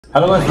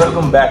Hello guys,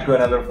 welcome back to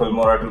another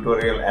Filmora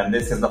tutorial, and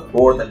this is the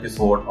fourth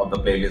episode of the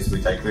playlist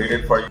which I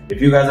created for you.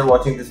 If you guys are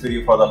watching this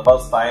video for the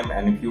first time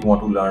and if you want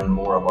to learn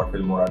more about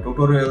Filmora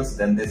tutorials,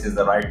 then this is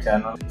the right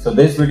channel. So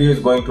this video is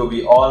going to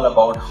be all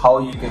about how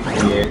you can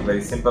create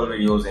very simple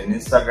videos in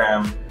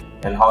Instagram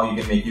and how you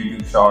can make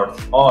YouTube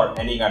shorts or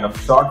any kind of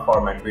short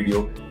format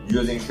video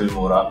using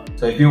Filmora.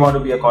 So if you want to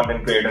be a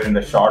content creator in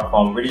the short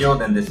form video,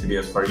 then this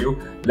video is for you.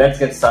 Let's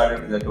get started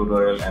with the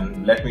tutorial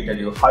and let me tell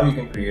you how you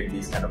can create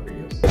these kind of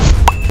videos.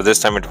 So this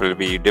time it will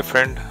be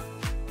different.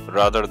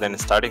 Rather than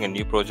starting a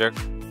new project,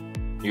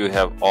 you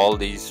have all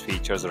these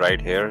features right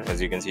here.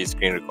 As you can see,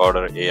 screen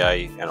recorder,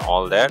 AI and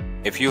all that.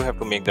 If you have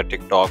to make the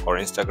TikTok or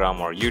Instagram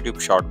or YouTube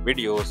short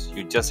videos,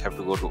 you just have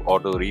to go to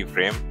auto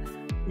reframe,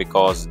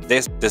 because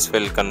this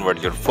will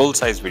convert your full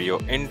size video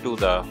into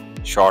the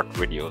short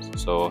videos.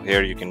 So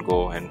here you can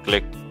go and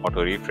click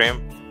auto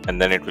reframe and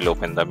then it will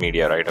open the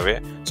media right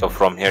away. So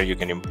from here you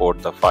can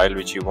import the file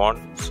which you want.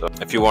 So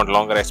if you want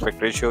longer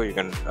aspect ratio, you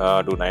can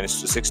do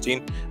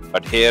 9:16,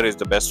 but here is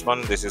the best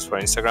one. This is for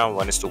Instagram,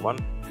 1:1.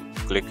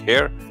 Click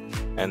here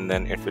and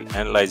then it will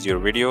analyze your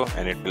video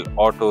and it will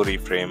auto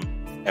reframe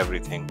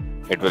everything.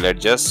 It will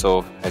adjust.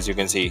 So as you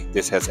can see,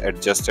 this has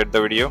adjusted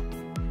the video.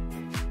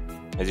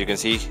 As you can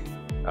see,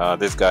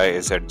 this guy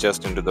is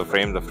adjusted into the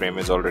frame. The frame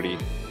is already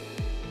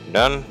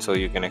done, so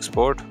you can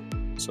export.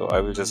 So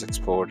I will just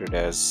export it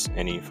as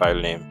any file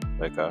name,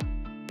 like a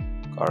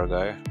car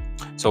guy.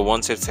 So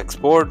once it's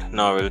export,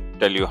 now I will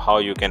tell you how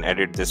you can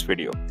edit this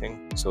video thing.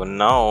 So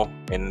now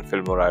in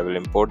Filmora I will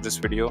import this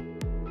video.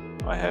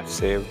 I have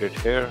saved it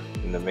here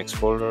in the mix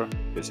folder.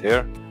 It is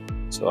here.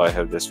 So I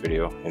have this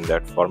video in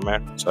that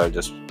format. So I'll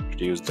just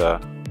reduce the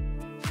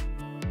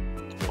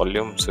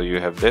volume. So you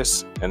have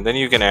this, and then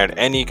you can add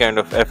any kind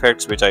of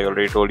effects, which I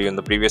already told you in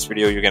the previous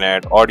video. You can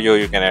add audio,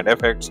 you can add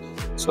effects.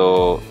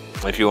 So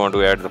if you want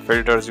to add the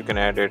filters, you can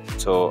add it.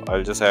 So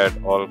I'll just add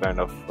all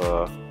kind of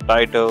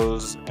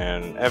titles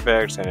and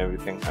effects and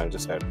everything. I'll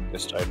just add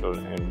this title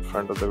in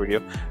front of the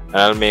video and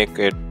I'll make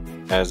it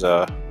as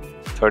a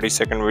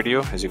 30-second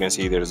video. As you can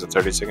see, there is a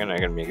 30-second. I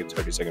can make it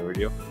 30-second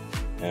video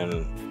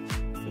and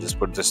just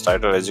put this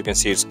title. As you can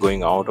see, it's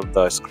going out of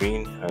the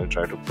screen. I'll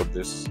try to put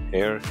this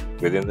here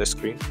within the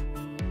screen,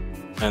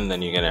 and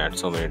then you can add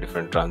so many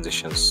different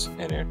transitions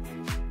in it,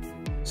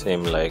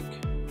 same like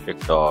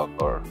TikTok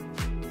or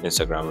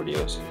Instagram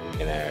videos. You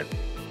can add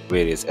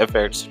various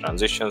effects,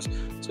 transitions.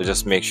 So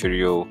just make sure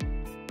you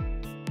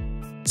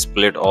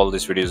split all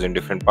these videos in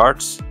different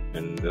parts,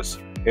 and this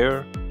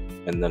here,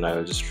 and then I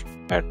will just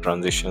add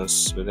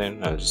transitions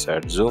within. I'll just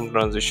add zoom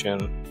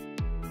transition.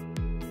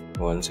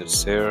 Once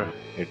it's there,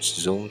 it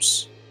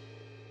zooms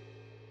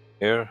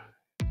here,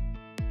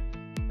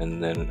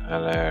 and then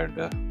I'll add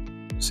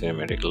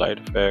cinematic light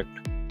effect.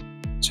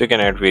 So you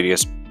can add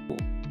various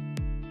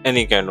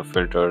any kind of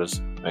filters.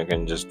 I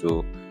can just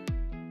do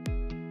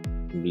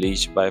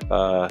bleach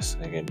bypass,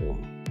 I can do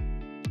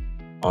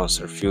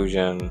monster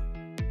fusion,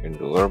 I can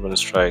do urban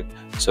strike.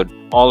 So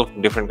all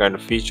different kind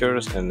of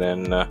features, and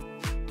then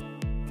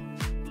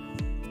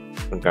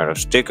different kind of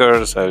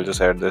stickers. I'll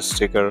just add this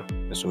sticker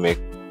just to make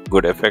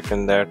good effect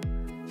in that.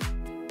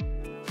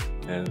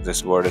 And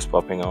this word is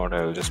popping out,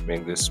 I will just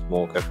make this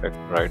smoke effect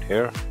right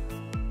here,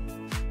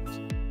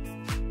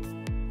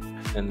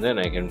 and then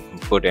I can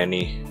put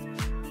any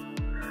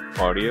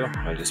audio.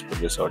 I'll just put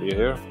this audio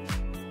here.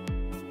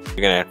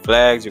 You can add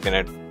flags, you can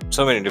add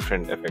so many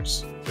different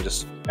effects. You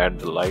just add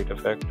the light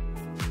effect.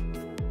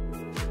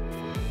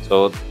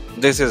 So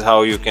this is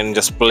how you can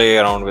just play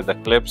around with the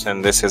clips,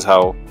 and this is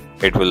how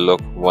it will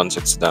look once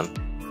it's done.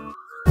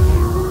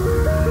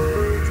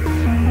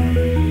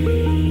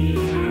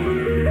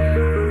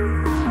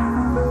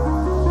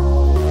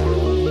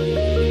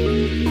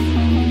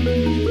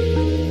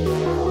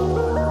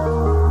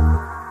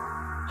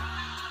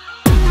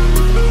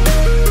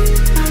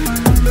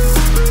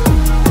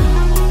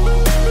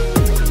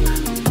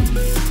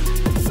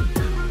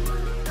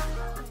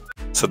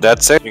 So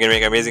that's it. You can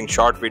make amazing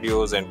short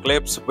videos and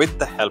clips with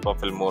the help of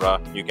Filmora.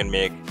 You can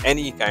make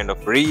any kind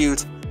of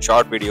reels,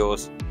 short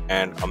videos,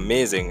 and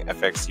amazing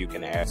effects you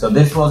can add. So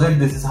this was it.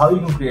 This is how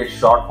you can create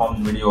short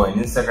form video in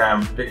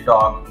Instagram,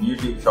 TikTok,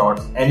 YouTube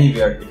shorts,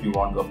 anywhere if you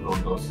want to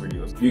upload those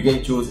videos. You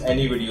can choose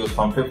any videos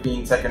from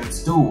 15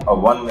 seconds to a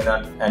 1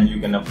 minute, and you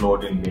can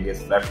upload in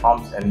various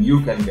platforms, and you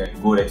can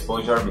get good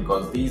exposure,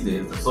 because these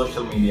days the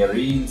social media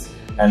reels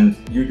and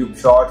YouTube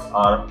shorts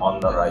are on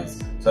the rise.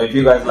 So if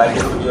you guys like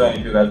this video and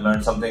if you guys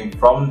learned something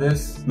from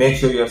this, make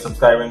sure you're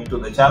subscribing to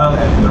the channel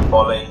and you're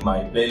following my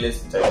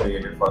playlist which I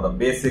created for the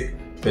basic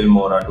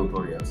Filmora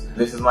tutorials.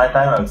 This is my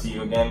time. I'll see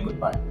you again.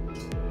 Goodbye.